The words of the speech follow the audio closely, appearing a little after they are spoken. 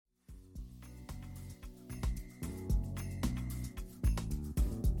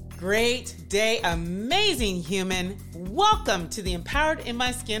Great day, amazing human. Welcome to the Empowered in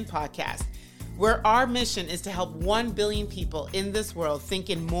My Skin podcast, where our mission is to help 1 billion people in this world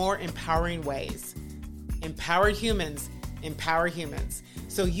think in more empowering ways. Empowered humans empower humans.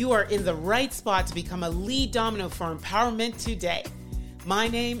 So you are in the right spot to become a lead domino for empowerment today. My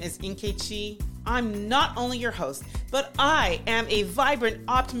name is Nkechi. I'm not only your host, but I am a vibrant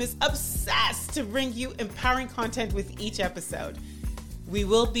optimist obsessed to bring you empowering content with each episode. We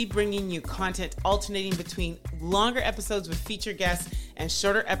will be bringing you content alternating between longer episodes with featured guests and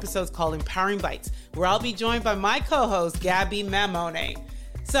shorter episodes called Empowering Bites, where I'll be joined by my co-host, Gabby Mamone.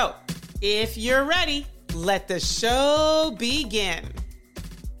 So, if you're ready, let the show begin.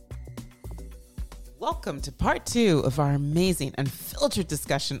 Welcome to part 2 of our amazing unfiltered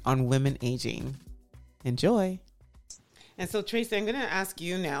discussion on women aging. Enjoy. And so, Tracy, I'm going to ask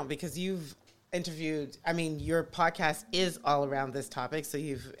you now because you've interviewed, your podcast is all around this topic. So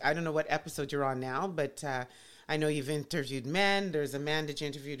I don't know what episode you're on now, but I know you've interviewed men. There's a man that you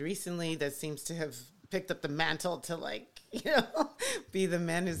interviewed recently that seems to have picked up the mantle to be the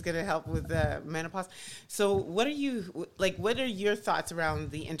man who's going to help with the menopause. So what are your thoughts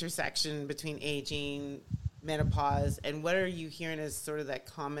around the intersection between aging, menopause, and what are you hearing as sort of that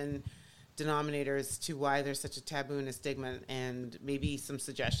common denominator as to why there's such a taboo and a stigma, and maybe some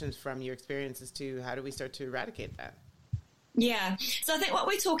suggestions from your experience as to how do we start to eradicate that? Yeah. So I think what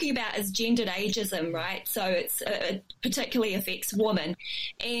we're talking about is gendered ageism, right? So it particularly affects women.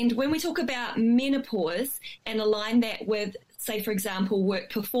 And when we talk about menopause and align that with, say, for example, work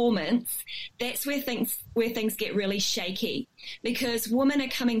performance, that's where things get really shaky, because women are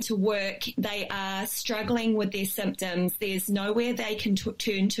coming to work, they are struggling with their symptoms, there's nowhere they can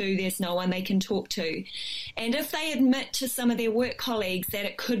turn to, there's no one they can talk to. And if they admit to some of their work colleagues that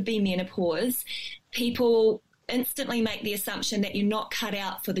it could be menopause, people instantly make the assumption that you're not cut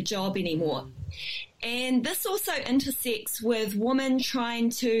out for the job anymore. And this also intersects with women trying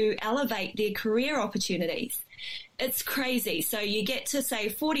to elevate their career opportunities. It's crazy. So you get to, say,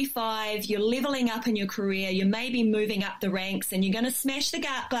 45, you're leveling up in your career, you're maybe moving up the ranks and you're going to smash the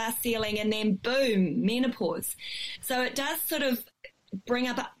glass ceiling, and then boom, menopause. So it does sort of bring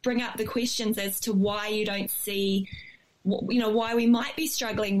up the questions as to why you don't see, why we might be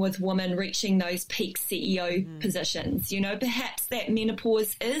struggling with women reaching those peak CEO positions. Perhaps that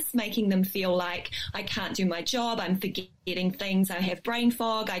menopause is making them feel like, I can't do my job, I'm forgetting things, I have brain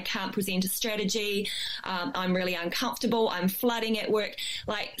fog, I can't present a strategy, I'm really uncomfortable, I'm flooding at work.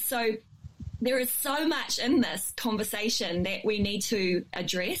 So there is so much in this conversation that we need to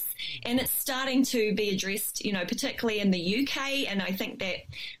address, and it's starting to be addressed, particularly in the UK, and I think that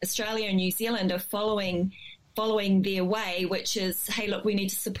Australia and New Zealand are following their way, which is, hey, look, we need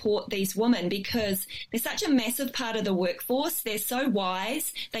to support these women because they're such a massive part of the workforce. They're so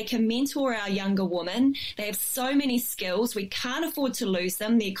wise. They can mentor our younger women. They have so many skills. We can't afford to lose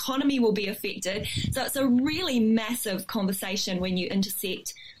them. The economy will be affected. So it's a really massive conversation when you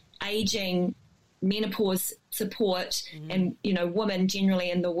intersect aging, menopause support, and, women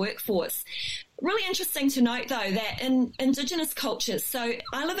generally in the workforce. Really interesting to note, though, that in Indigenous cultures, so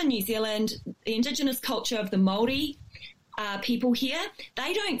I live in New Zealand, the Indigenous culture of the Māori people here,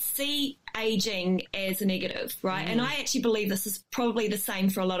 they don't see aging as a negative, right? And I actually believe this is probably the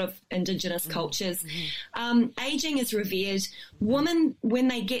same for a lot of Indigenous cultures. Aging is revered. Women, when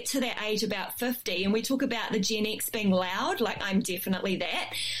they get to that age about 50, and we talk about the Gen X being loud, like I'm definitely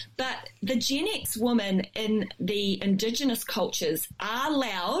that, but the Gen X women in the Indigenous cultures are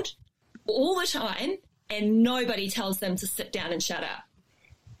loud all the time, and nobody tells them to sit down and shut up.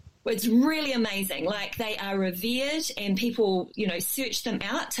 It's really amazing. They are revered, and people, search them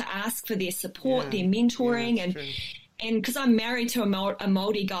out to ask for their support, their mentoring, and because I'm married to a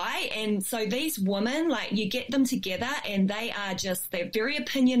Māori guy, and so these women, you get them together, and they're very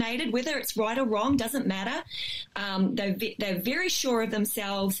opinionated, whether it's right or wrong, doesn't matter. They're very sure of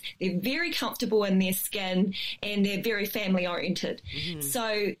themselves, they're very comfortable in their skin, and they're very family oriented. So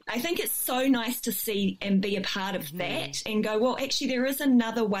I think it's so nice to see and be a part of that and go, well, actually there is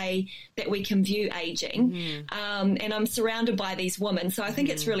another way that we can view aging. And I'm surrounded by these women, so I think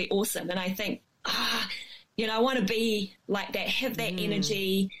it's really awesome. And I think, I want to be like that, have that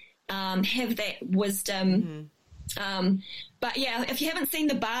energy, have that wisdom. But yeah, if you haven't seen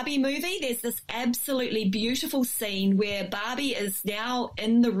the Barbie movie, there's this absolutely beautiful scene where Barbie is now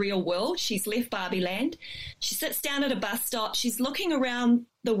in the real world. She's left Barbie land. She sits down at a bus stop. She's looking around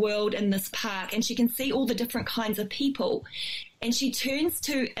the world in this park, and she can see all the different kinds of people. And she turns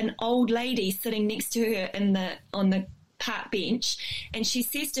to an old lady sitting next to her on the park bench, and she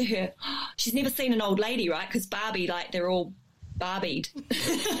says to her, she's never seen an old lady, right? Because Barbie, they're all Barbied.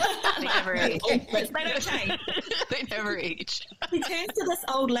 They never age. They don't change. They never age. She turns to this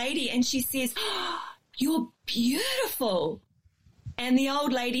old lady and she says, "Oh, you're beautiful." And the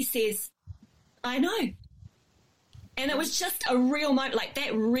old lady says, "I know." And it was just a real moment, like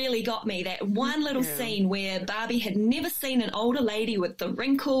that really got me, that one little scene where Barbie had never seen an older lady with the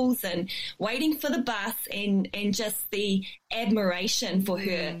wrinkles and waiting for the bus and just the admiration for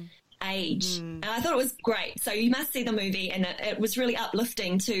her age. And I thought it was great. So you must see the movie, and it was really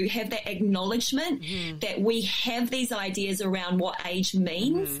uplifting to have that acknowledgement that we have these ideas around what age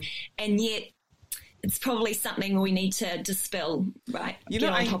means, and yet it's probably something we need to dispel, right? Get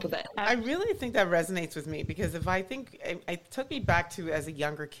on top of it. I really think that resonates with me, because if I think it took me back to as a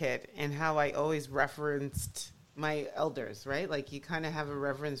younger kid and how I always referenced my elders, right? Like you kind of have a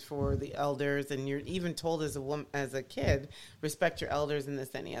reverence for the elders, and you're even told as a woman, as a kid, respect your elders and this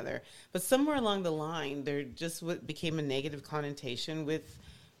and the other. But somewhere along the line, there just became a negative connotation with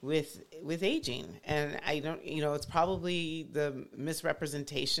aging. And I don't, it's probably the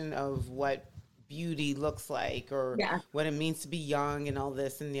misrepresentation of what beauty looks like, or what it means to be young, and all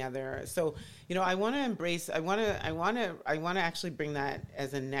this and the other. So, I want to embrace. I want to actually bring that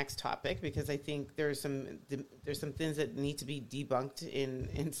as a next topic, because I think there's some things that need to be debunked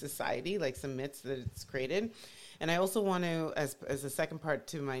in society, like some myths that it's created. And I also want to, as a second part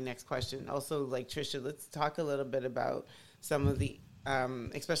to my next question, also, like Trisha, let's talk a little bit about some of the,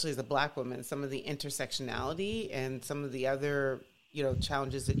 especially as a Black woman, some of the intersectionality and some of the other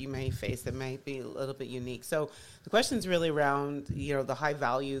challenges that you may face that might be a little bit unique. So the question is really around, the high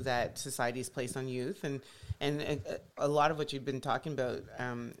value that society's placed on youth, and a lot of what you've been talking about,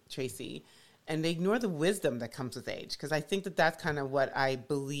 Tracy, and they ignore the wisdom that comes with age. Because I think that that's kind of what I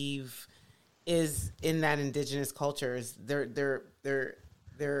believe is in that Indigenous culture, is they're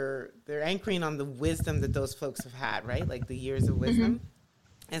anchoring on the wisdom that those folks have had, right? Like the years of wisdom.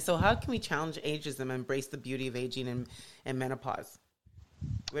 And so how can we challenge ageism and embrace the beauty of aging and menopause?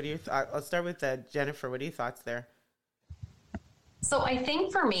 What are your thoughts? I'll start with Jennifer. What are your thoughts there? So I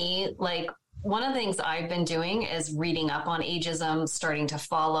think for me, like one of the things I've been doing is reading up on ageism, starting to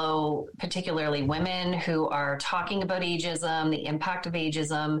follow particularly women who are talking about ageism, the impact of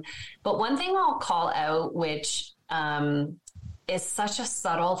ageism. But one thing I'll call out, which is such a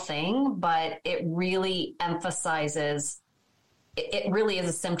subtle thing, but it really emphasizes, it really is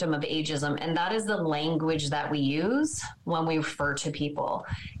a symptom of ageism, and that is the language that we use when we refer to people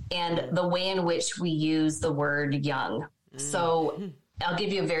and the way in which we use the word young. So I'll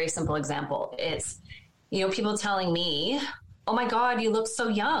give you a very simple example. It's, people telling me, "Oh my God, you look so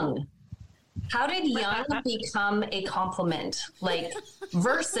young." How did young become a compliment? Like,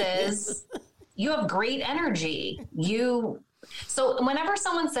 versus you have great energy. So whenever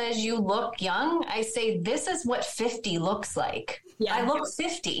someone says you look young, I say, this is what 50 looks like. Yeah. I look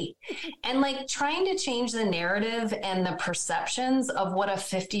 50. And like trying to change the narrative and the perceptions of what a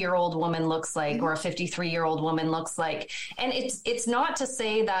 50-year-old woman looks like, or a 53-year-old woman looks like. And it's not to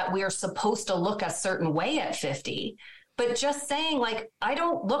say that we are supposed to look a certain way at 50, but just saying, like, I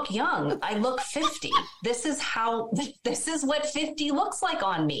don't look young. I look 50. This is what 50 looks like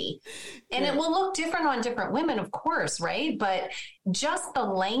on me. And it will look different on different women, of course, right? But just the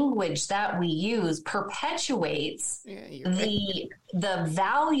language that we use perpetuates the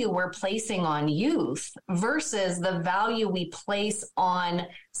value we're placing on youth versus the value we place on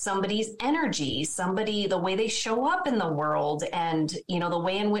somebody's energy, the way they show up in the world, and, the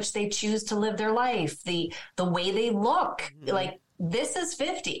way in which they choose to live their life, the way they look. Like, this is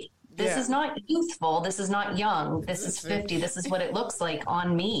 50. This is not youthful. This is not young. This is 50. This is what it looks like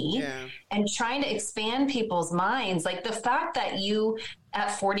on me. Yeah. And trying to expand people's minds. Like the fact that you,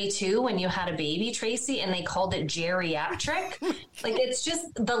 at 42, when you had a baby, Tracy, and they called it geriatric, like it's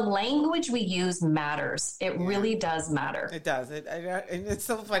just the language we use matters. It really does matter. It does. And it's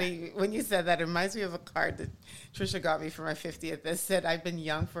so funny. When you said that, it reminds me of a card that Trisha got me for my 50th that said, "I've been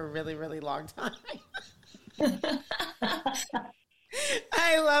young for a really, really long time."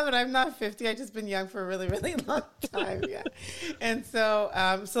 I love it. I'm not 50. I've just been young for a really, really long time. Yeah. And so,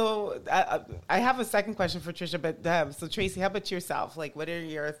 I have a second question for Trisha, but so Tracy, how about yourself? Like, what are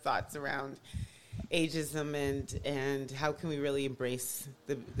your thoughts around ageism and how can we really embrace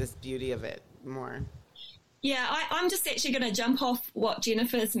this beauty of it more? Yeah, I'm just actually going to jump off what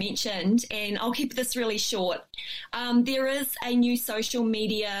Jennifer's mentioned, and I'll keep this really short. There is a new social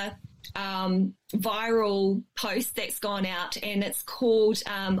media viral post that's gone out, and it's called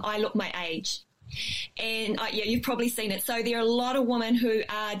I Look My Age. And you've probably seen it. So there are a lot of women who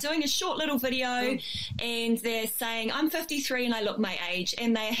are doing a short little video and they're saying, "I'm 53 and I look my age,"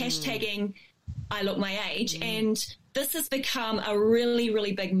 and they're hashtagging I look my age. And this has become a really,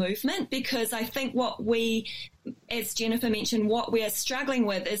 really big movement, because I think what we, as Jennifer mentioned, what we're struggling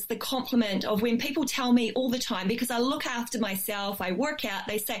with is the compliment of when people tell me all the time, because I look after myself, I work out,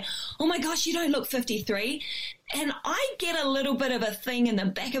 they say, oh my gosh, you don't look 53. And I get a little bit of a thing in the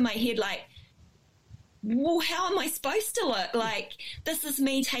back of my head, like, well, how am I supposed to look? Like, this is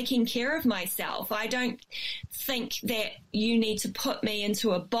me taking care of myself. I don't think that you need to put me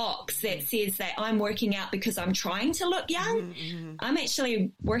into a box that says that I'm working out because I'm trying to look young. I'm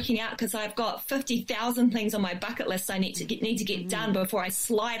actually working out because I've got 50,000 things on my bucket list I need to get done before I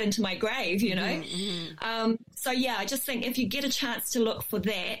slide into my grave, you know? So yeah, I just think if you get a chance to look for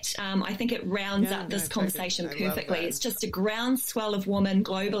that, I think it rounds up this conversation perfectly. It's just a groundswell of women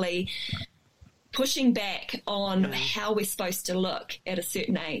globally pushing back on how we're supposed to look at a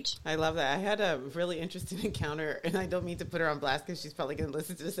certain age. I love that. I had a really interesting encounter, and I don't mean to put her on blast because she's probably going to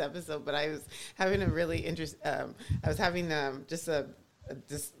listen to this episode, but I was having a really I was having just a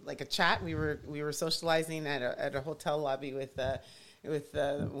chat. We were socializing at a hotel lobby with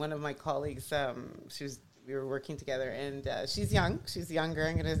one of my colleagues. We were working together, and she's young. She's younger.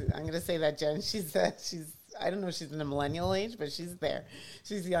 I'm gonna say that, Jen. She's I don't know if she's in the millennial age, but she's there.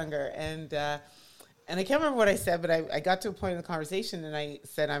 She's younger, and I can't remember what I said, but I got to a point in the conversation, and I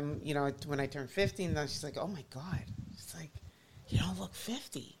said, when I turn 50, and then she's like, oh my God. She's like, you don't look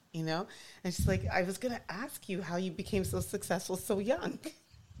 50, you know? And she's like, I was going to ask you how you became so successful so young.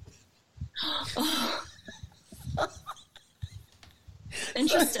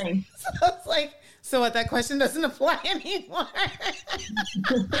 Interesting. So I was like, so what, that question doesn't apply anymore.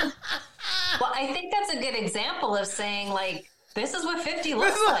 Well, I think that's a good example of saying, like, this is what 50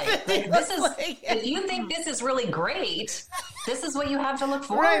 looks like. If you think this is really great, this is what you have to look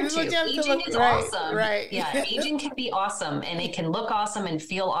forward to. Aging is awesome. Right. Yeah, aging can be awesome, and it can look awesome and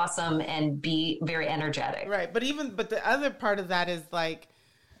feel awesome and be very energetic. Right. But the other part of that is like,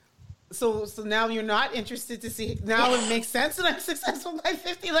 so now you're not interested to see, now it makes sense that I'm successful by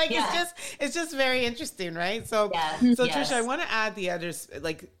 50. Like, it's just very interesting, right? So, Tricia, I want to add the others,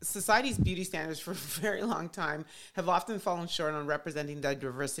 like society's beauty standards for a very long time have often fallen short on representing the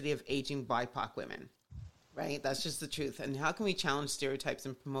diversity of aging BIPOC women, right? That's just the truth. And how can we challenge stereotypes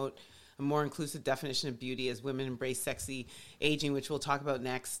and promote a more inclusive definition of beauty as women embrace sexy aging, which we'll talk about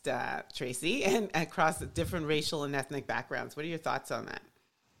next, Tracy, and across different racial and ethnic backgrounds? What are your thoughts on that?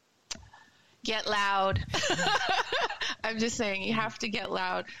 Get loud. I'm just saying, you have to get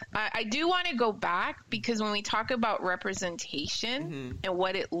loud. I do want to go back, because when we talk about representation and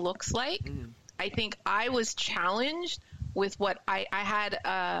what it looks like, I think I was challenged with what I had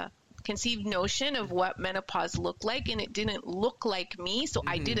a conceived notion of what menopause looked like, and it didn't look like me. So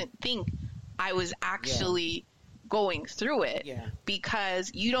I didn't think I was actually going through it, because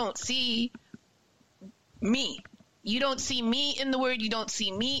you don't see me. You don't see me in the word. You don't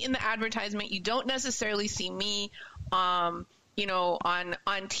see me in the advertisement. You don't necessarily see me, on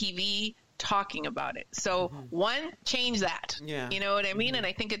TV talking about it. So one, change that. You know what I mean? And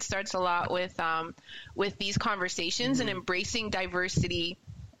I think it starts a lot with these conversations and embracing diversity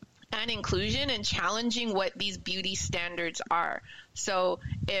and inclusion and challenging what these beauty standards are. So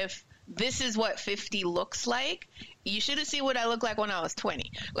if this is what 50 looks like, you should have seen what I looked like when I was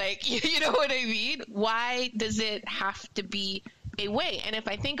 20. Like, you know what I mean? Why does it have to be a way? And if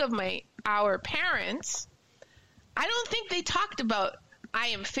I think of our parents, I don't think they talked about, I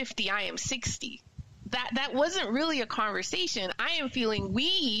am 50, I am 60. That wasn't really a conversation. I am feeling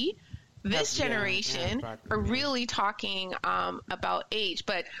this generation are really talking about age.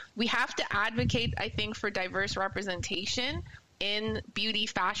 But we have to advocate, I think, for diverse representation in beauty,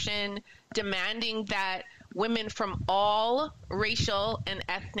 fashion, demanding that women from all racial and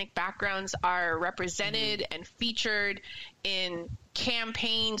ethnic backgrounds are represented and featured in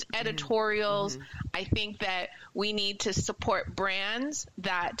campaigns, editorials. I think that we need to support brands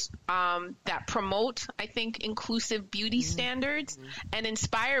that promote, I think, inclusive beauty standards and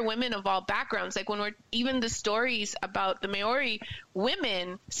inspire women of all backgrounds. Like when even the stories about the Maori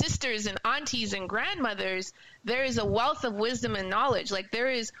women, sisters and aunties and grandmothers, there is a wealth of wisdom and knowledge. Like there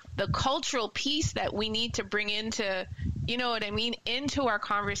is the cultural piece that we need to bring into, you know what I mean, into our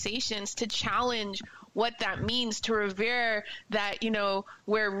conversations to challenge what that means, to revere that,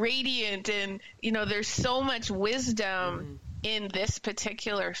 we're radiant and, there's so much wisdom in this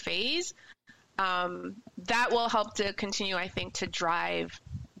particular phase. That will help to continue, I think, to drive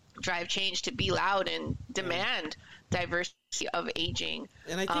change, to be loud and demand diversity of aging.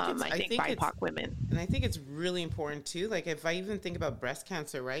 And I think BIPOC women. And I think it's really important too. Like if I even think about breast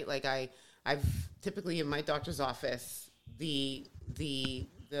cancer, right? Like I've typically in my doctor's office, the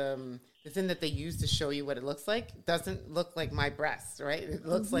the thing that they use to show you what it looks like doesn't look like my breasts, right? It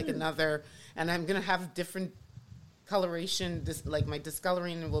looks like another, and I'm going to have different coloration. Like my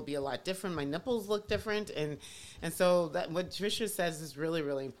discoloring will be a lot different. My nipples look different. And so that what Trisha says is really,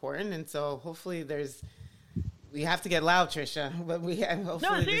 really important. And so hopefully we have to get loud, Trisha. But we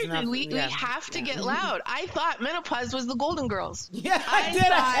have to get loud. I thought menopause was the Golden Girls. Yeah,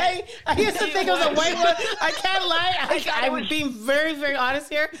 I used to think it was a white one. I can't lie. I'm being very, very honest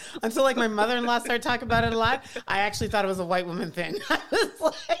here. Until like my mother-in-law started talking about it a lot, I actually thought it was a white woman thing. I was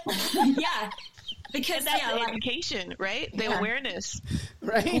like, yeah. Because that's the education, right? The awareness,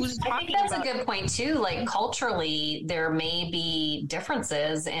 right? I think that's a good point too. Like culturally, there may be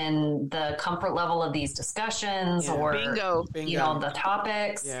differences in the comfort level of these discussions or bingo. You know, the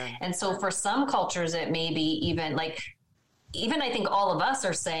topics. Yeah. And so for some cultures, it may be even I think all of us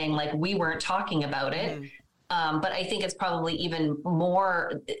are saying like we weren't talking about it. But I think it's probably even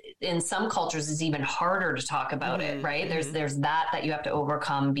more in some cultures it's even harder to talk about it, right? There's that you have to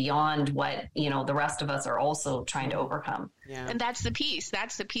overcome beyond what, you know, the rest of us are also trying to overcome. Yeah. And that's the piece.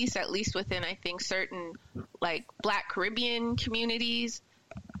 That's the piece, at least within, I think, certain like Black Caribbean communities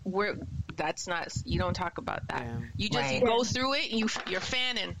where that's not, you don't talk about that. Yeah. You just, you go through it and you're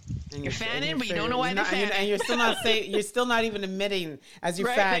fanning. You're fanning, but you don't know why you're fanning. And you're still not even admitting as you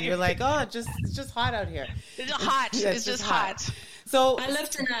fan. You're like, oh, it's just hot out here. It's just hot. It's just hot. So I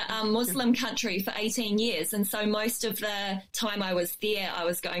lived in a Muslim country for 18 years. And so most of the time I was there, I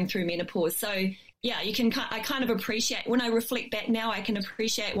was going through menopause. So yeah, I kind of appreciate, when I reflect back now, I can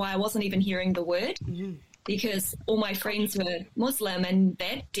appreciate why I wasn't even hearing the word. Because all my friends were Muslim and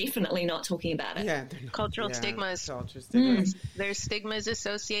they're definitely not talking about it. Yeah, cultural stigmas. There's stigmas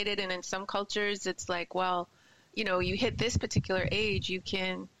associated, and in some cultures, it's like, well, you know, you hit this particular age, you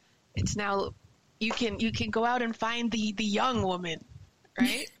can go out and find the young woman,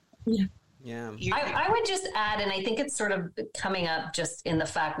 right? Yeah. Yeah. I would just add, and I think it's sort of coming up just in the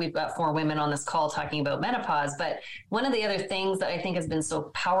fact we've got 4 women on this call talking about menopause, but one of the other things that I think has been so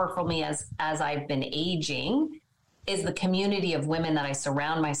powerful for me as I've been aging is the community of women that I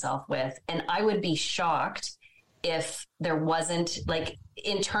surround myself with. And I would be shocked if there wasn't, like,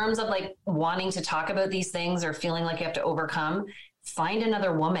 in terms of like wanting to talk about these things or feeling like you have to overcome, find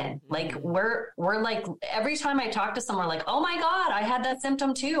another woman. Like we're like, every time I talk to someone, like, oh my God, I had that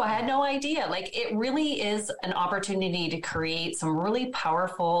symptom too. I had no idea. Like it really is an opportunity to create some really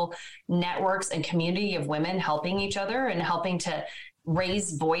powerful networks and community of women helping each other and helping to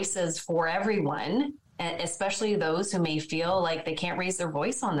raise voices for everyone, especially those who may feel like they can't raise their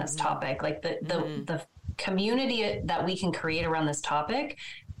voice on this topic. Like the community that we can create around this topic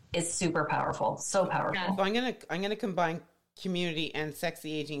is super powerful. So powerful. Yeah. So I'm gonna combine community and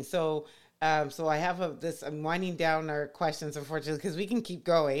sexy aging. So I have I'm winding down our questions, unfortunately, because we can keep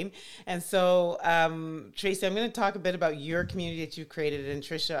going. And so, Tracy, I'm going to talk a bit about your community that you created, and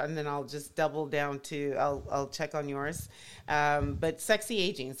Trisha, and then I'll just double down to, I'll check on yours. But sexy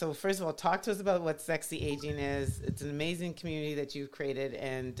aging. So first of all, talk to us about what sexy aging is. It's an amazing community that you've created,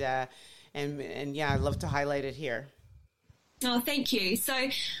 and yeah, I'd love to highlight it here. Oh, thank you. So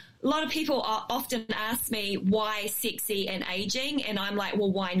a lot of people often ask me why sexy and aging, and I'm like,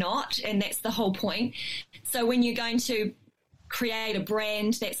 well, why not? And that's the whole point. So when you're going to create a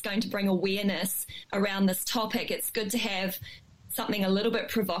brand that's going to bring awareness around this topic, it's good to have something a little bit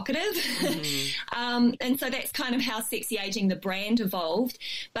provocative. And so that's kind of how Sexy Aging, the brand, evolved.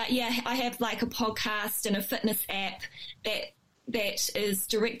 But yeah, I have like a podcast and a fitness app that is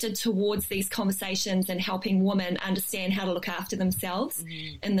directed towards these conversations and helping women understand how to look after themselves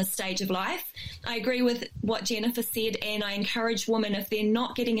in this stage of life. I agree with what Jennifer said, and I encourage women, if they're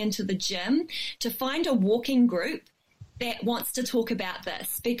not getting into the gym, to find a walking group that wants to talk about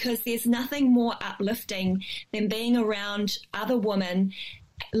this, because there's nothing more uplifting than being around other women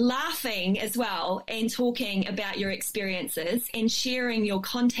laughing as well and talking about your experiences and sharing your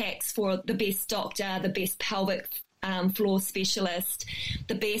contacts for the best doctor, the best pelvic floor specialist,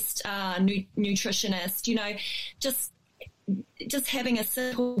 the best nutritionist. You know, just having a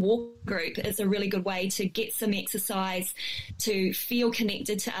simple walk group is a really good way to get some exercise, to feel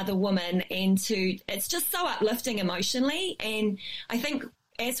connected to other women, and it's just so uplifting emotionally. And I think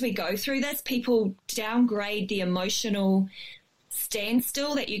as we go through this, people downgrade the emotional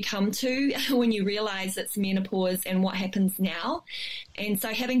standstill that you come to when you realize it's menopause and what happens now. And so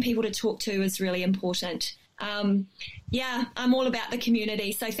having people to talk to is really important. Yeah, I'm all about the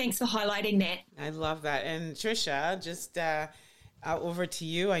community. So thanks for highlighting that. I love that. And Trisha, just over to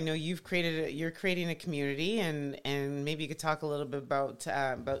you. I know you're creating a community, and maybe you could talk a little bit about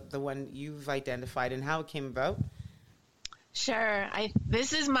the one you've identified and how it came about. Sure.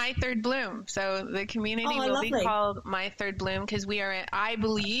 This is my third bloom. So the community will be called My Third Bloom because I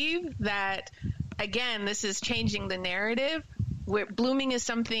believe that, again, this is changing the narrative. Where blooming is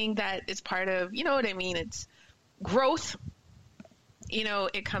something that is part of, you know what I mean? It's growth.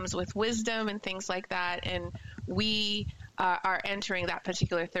 It comes with wisdom and things like that. And we are entering that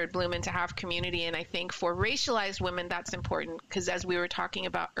particular third bloom and to have community. And I think for racialized women, that's important because as we were talking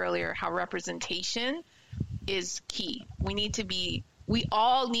about earlier, how representation is key. We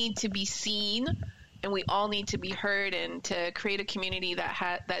all need to be seen and we all need to be heard and to create a community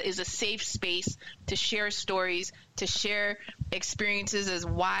that is a safe space to share stories, to share experiences as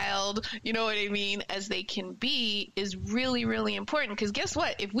wild, you know what I mean, as they can be is really, really important. Because guess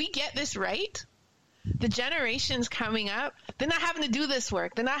what? If we get this right, the generations coming up, they're not having to do this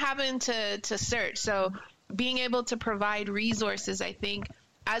work. They're not having to search. So being able to provide resources, I think,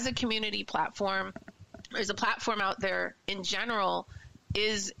 as a community platform, there's a platform out there in general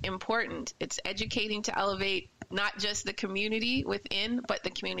is important. It's educating to elevate not just the community within, but the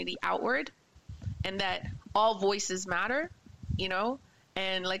community outward, and that all voices matter,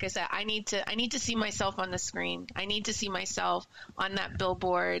 And like I said, I need to see myself on the screen. I need to see myself on that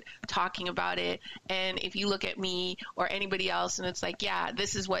billboard talking about it. And if you look at me or anybody else and it's like, yeah,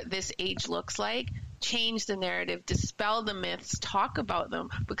 this is what this age looks like, change the narrative, dispel the myths, talk about them.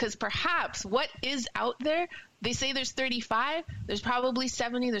 Because perhaps what is out there, they say there's 35, there's probably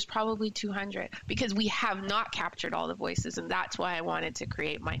 70, there's probably 200, because we have not captured all the voices. And that's why I wanted to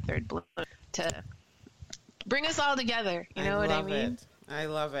create My Third Bloom, to bring us all together. You know what I mean? I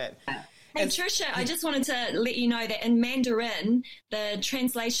love it. Hey, Trisha, I just wanted to let you know that in Mandarin, the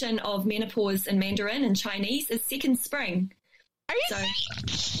translation of menopause in Mandarin and Chinese is second spring. Are you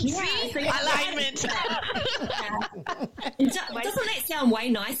See? Alignment. Doesn't that sound way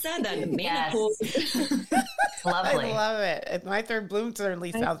nicer than menopause? Yes. Lovely. I love it. My third bloom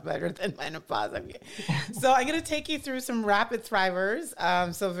certainly sounds better than menopause. So I'm going to take you through some rapid thrivers.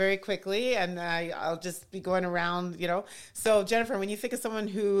 So very quickly, and I'll just be going around, So Jennifer, when you think of someone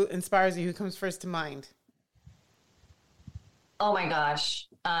who inspires you, who comes first to mind? Oh my gosh.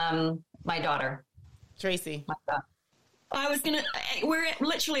 My daughter. Tracy. My daughter. We're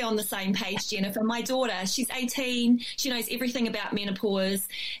literally on the same page, Jennifer. My daughter, she's 18. She knows everything about menopause.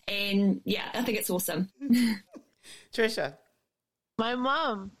 And yeah, I think it's awesome. Trisha. My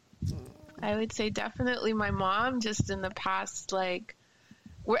mom. I would say definitely my mom, just in the past,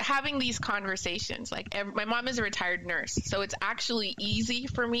 we're having these conversations. My mom is a retired nurse, so it's actually easy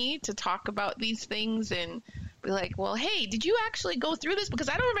for me to talk about these things and be like, well, hey, did you actually go through this? Because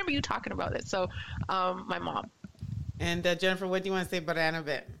I don't remember you talking about it. So my mom. And Jennifer, what do you want to say about Anna a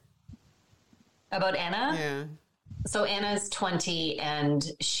bit? About Anna? Yeah. So Anna's 20 and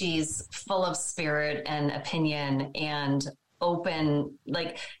she's full of spirit and opinion and open,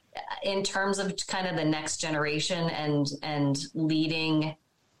 in terms of kind of the next generation and leading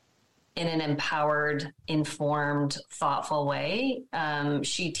in an empowered, informed, thoughtful way.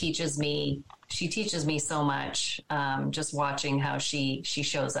 She teaches me so much, just watching how she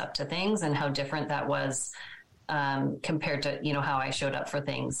shows up to things and how different that was compared to, how I showed up for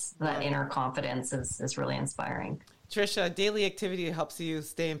things. That inner confidence is really inspiring. Trisha, daily activity that helps you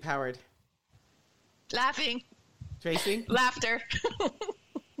stay empowered. Laughing. Tracy? Laughter.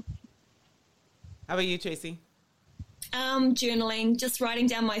 How about you, Tracy? Journaling, just writing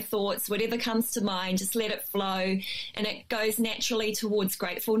down my thoughts, whatever comes to mind, just let it flow, and it goes naturally towards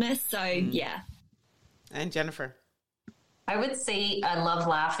gratefulness. So, yeah. And Jennifer? I would say I love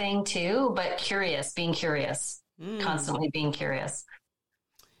laughing too, but being curious, constantly being curious.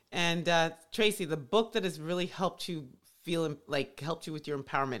 And Tracy, the book that has really helped you helped you with your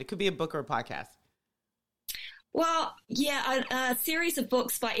empowerment. It could be a book or a podcast. Well, yeah, a series of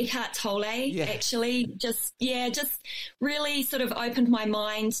books by Eckhart Tolle, actually, just really sort of opened my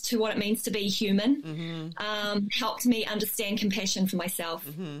mind to what it means to be human, helped me understand compassion for myself.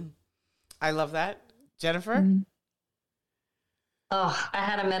 Mm-hmm. I love that. Jennifer? Mm-hmm. Oh, I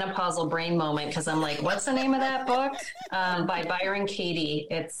had a menopausal brain moment because I'm like, what's the name of that book? By Byron Katie.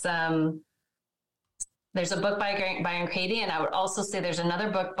 It's there's a book by Byron Katie, and I would also say there's another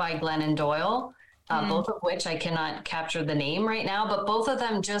book by Glennon Doyle, both of which I cannot capture the name right now, but both of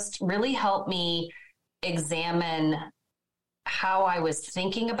them just really helped me examine how I was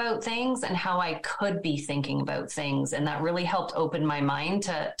thinking about things and how I could be thinking about things. And that really helped open my mind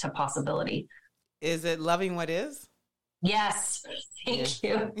to possibility. Is it Loving What Is? Yes. Thank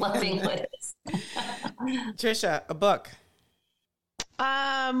you. Loving What Is. Trisha, a book.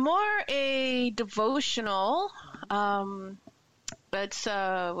 More a devotional. That's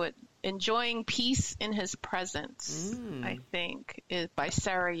Enjoying Peace in His Presence, I think, is by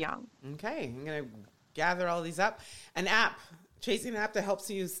Sarah Young. Okay, I'm going to gather all these up. An app, Tracy, an app that helps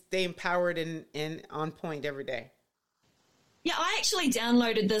you stay empowered and on point every day. Yeah, I actually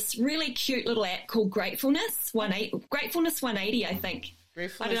downloaded this really cute little app called Gratefulness 180, I think.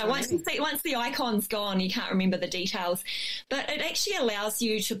 I don't know, once the icon's gone, you can't remember the details. But it actually allows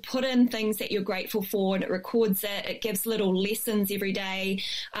you to put in things that you're grateful for, and it records it. It gives little lessons every day.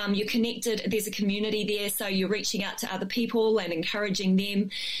 You're connected. There's a community there, so you're reaching out to other people and encouraging them.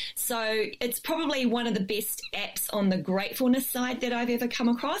 So it's probably one of the best apps on the gratefulness side that I've ever come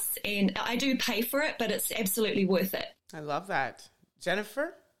across. And I do pay for it, but it's absolutely worth it. I love that.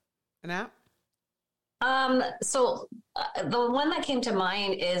 Jennifer, an app? So the one that came to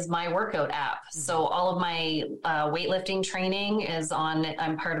mind is my workout app. So all of my weightlifting training is on.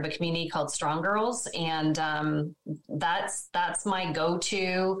 I'm part of a community called Strong Girls, and that's my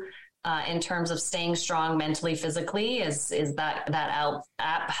go-to in terms of staying strong mentally, physically. Is that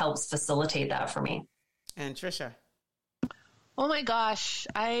app helps facilitate that for me. And Trisha. Oh my gosh,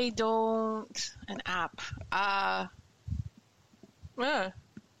 I don't an app.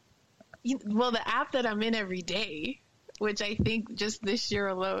 Well, the app that I'm in every day, which I think just this year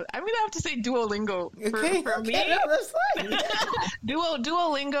alone, I'm going to have to say Duolingo for me. No, that's fine.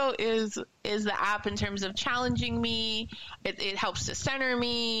 Duolingo is the app in terms of challenging me. It helps to center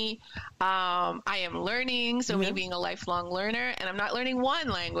me. I am learning, so me being a lifelong learner, and I'm not learning one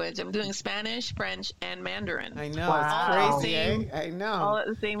language. I'm doing Spanish, French, and Mandarin. I know. Wow. It's crazy. I know. All at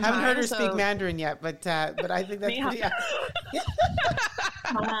the same time. Haven't heard her speak Mandarin yet, but I think that's pretty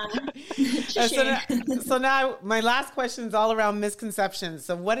So now my last question is all around misconceptions.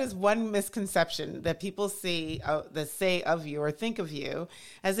 So what is one misconception that people see that say of you or think of you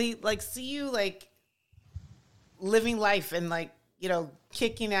as they see you living life and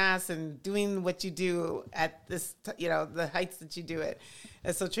kicking ass and doing what you do at this the heights that you do it.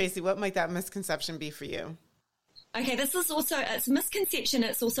 And so Tracy, what might that misconception be for you? Okay, this is also, it's a misconception.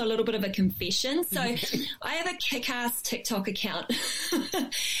 It's also a little bit of a confession. So I have a kick-ass TikTok account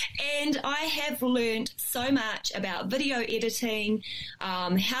and I have learned so much about video editing,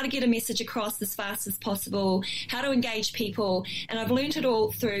 how to get a message across as fast as possible, how to engage people. And I've learned it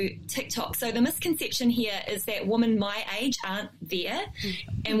all through TikTok. So the misconception here is that women my age aren't there,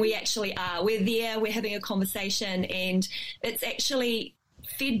 and we actually are. We're there, we're having a conversation, and it's actually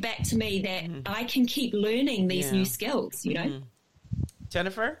fed back to me that I can keep learning these new skills,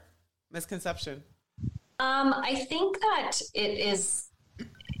 Jennifer, misconception. I think that it is,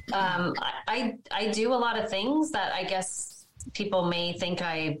 I do a lot of things that I guess people may think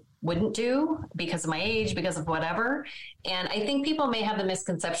I wouldn't do because of my age, because of whatever. And I think people may have the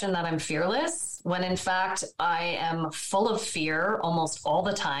misconception that I'm fearless, when in fact I am full of fear almost all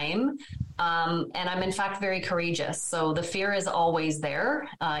the time. And I'm in fact very courageous. So the fear is always there,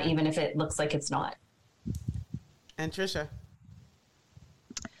 even if it looks like it's not. And Trisha?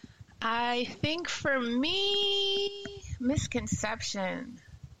 I think for me, misconception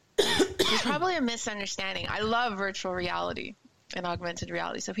is probably a misunderstanding. I love virtual reality and augmented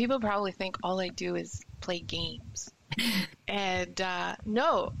reality. So people probably think all I do is play games. And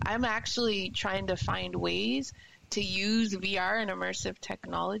no, I'm actually trying to find ways to use VR and immersive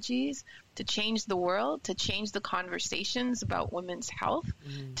technologies to change the world, to change the conversations about women's health,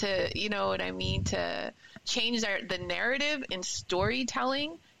 to, to change the narrative in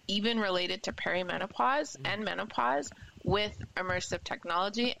storytelling, even related to perimenopause and menopause with immersive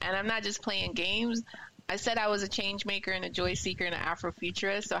technology. And I'm not just playing games. I said I was a change maker and a joy seeker and an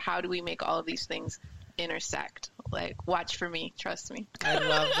Afrofuturist. So how do we make all of these things intersect? Watch for me. Trust me. I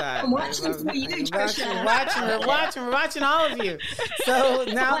love that. I'm watching for you, Trisha. We're watching all of you. So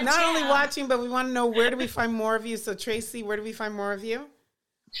now, not only watching, but we want to know, where do we find more of you? So Tracy, where do we find more of you?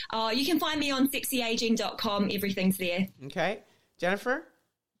 You can find me on sexyaging.com. Everything's there. Okay. Jennifer,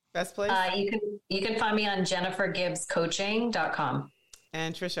 best place? You can find me on jennifergibbscoaching.com.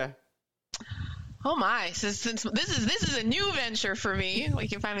 And Trisha? Oh my! Since this is a new venture for me, you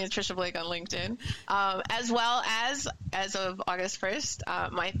can find me at Trisha Blake on LinkedIn, as well as of August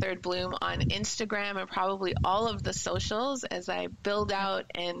 1st, my third bloom on Instagram and probably all of the socials as I build out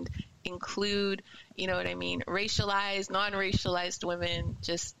and include, racialized, non-racialized women,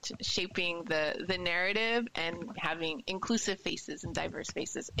 just shaping the narrative and having inclusive faces and diverse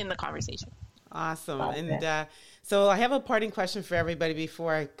faces in the conversation. Awesome. And so I have a parting question for everybody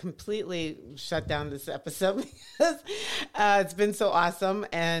before I completely shut down this episode, because it's been so awesome.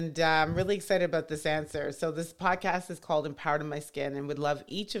 And I'm really excited about this answer. So this podcast is called Empowered in My Skin, and would love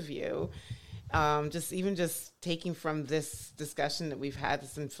each of you just taking from this discussion that we've had,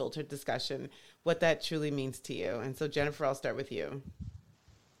 this unfiltered discussion, what that truly means to you. And so, Jennifer, I'll start with you.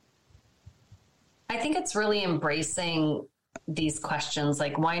 I think it's really embracing these questions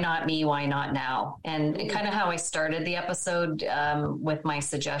like, why not me? Why not now? And kind of how I started the episode with my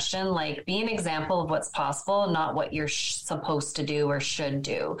suggestion, like be an example of what's possible, not what you're supposed to do or should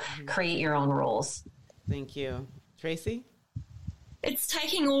do. Create your own rules. Thank you. Tracy? It's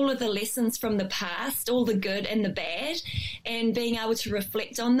taking all of the lessons from the past, all the good and the bad, and being able to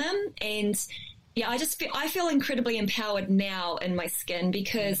reflect on them. And yeah, I feel incredibly empowered now in my skin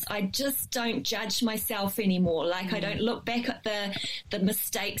because I just don't judge myself anymore. Like I don't look back at the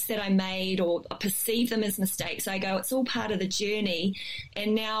mistakes that I made or perceive them as mistakes. I go, it's all part of the journey.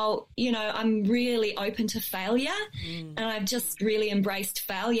 And now, I'm really open to failure, and I've just really embraced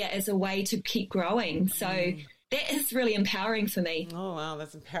failure as a way to keep growing. So that is really empowering for me. Oh, wow.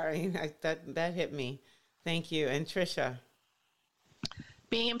 That's empowering. That hit me. Thank you. And Trisha?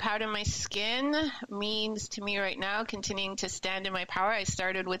 Being empowered in my skin means to me right now continuing to stand in my power. I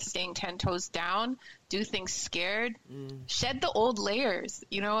started with staying 10 toes down, do things scared, shed the old layers.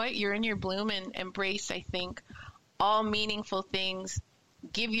 You know what? You're in your bloom and embrace, I think, all meaningful things.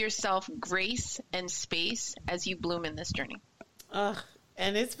 Give yourself grace and space as you bloom in this journey.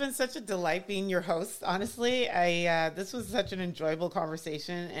 And it's been such a delight being your host. Honestly, this was such an enjoyable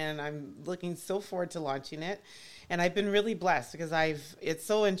conversation, and I'm looking so forward to launching it. And I've been really blessed because it's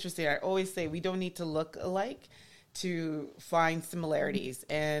so interesting. I always say we don't need to look alike to find similarities.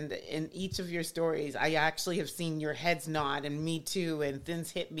 And in each of your stories, I actually have seen your heads nod and me too, and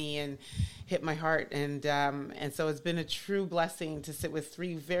things hit me and hit my heart. And so it's been a true blessing to sit with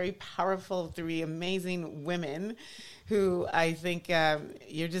three very powerful, three amazing women who I think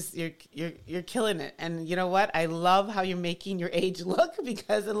you're killing it. And you know what? I love how you're making your age look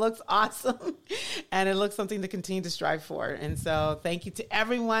because it looks awesome and it looks something to continue to strive for. And so thank you to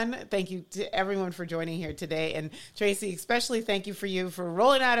everyone. Thank you to everyone for joining here today. And Tracy, especially thank you for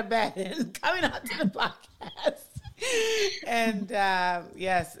rolling out of bed and coming on to the podcast. And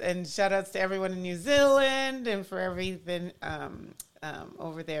yes, and shout outs to everyone in New Zealand and for everything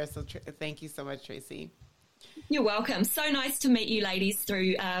over there. So thank you so much, Tracy. You're welcome. So nice to meet you ladies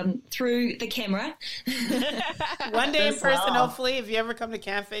through the camera. One day in person, hopefully. If you ever come to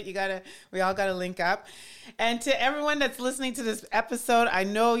CanFit, we all gotta link up. And to everyone that's listening to this episode, I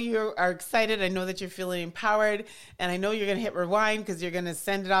know you are excited. I know that you're feeling empowered, and I know you're gonna hit rewind because you're gonna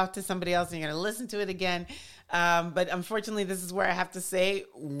send it off to somebody else and you're gonna listen to it again. But unfortunately, this is where I have to say,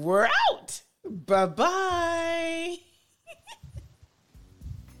 we're out. Bye-bye.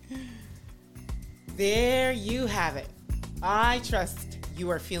 There you have it. I trust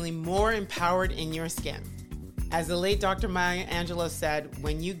you are feeling more empowered in your skin. As the late Dr. Maya Angelou said,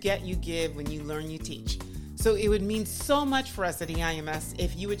 when you get, you give, when you learn, you teach. So it would mean so much for us at EIMS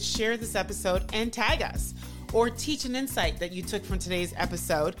if you would share this episode and tag us, or teach an insight that you took from today's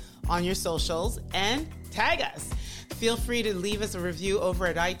episode on your socials and tag us. Feel free to leave us a review over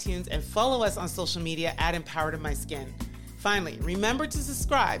at iTunes and follow us on social media at Empowered in My Skin. Finally, remember to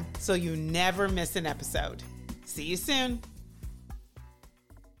subscribe so you never miss an episode. See you soon.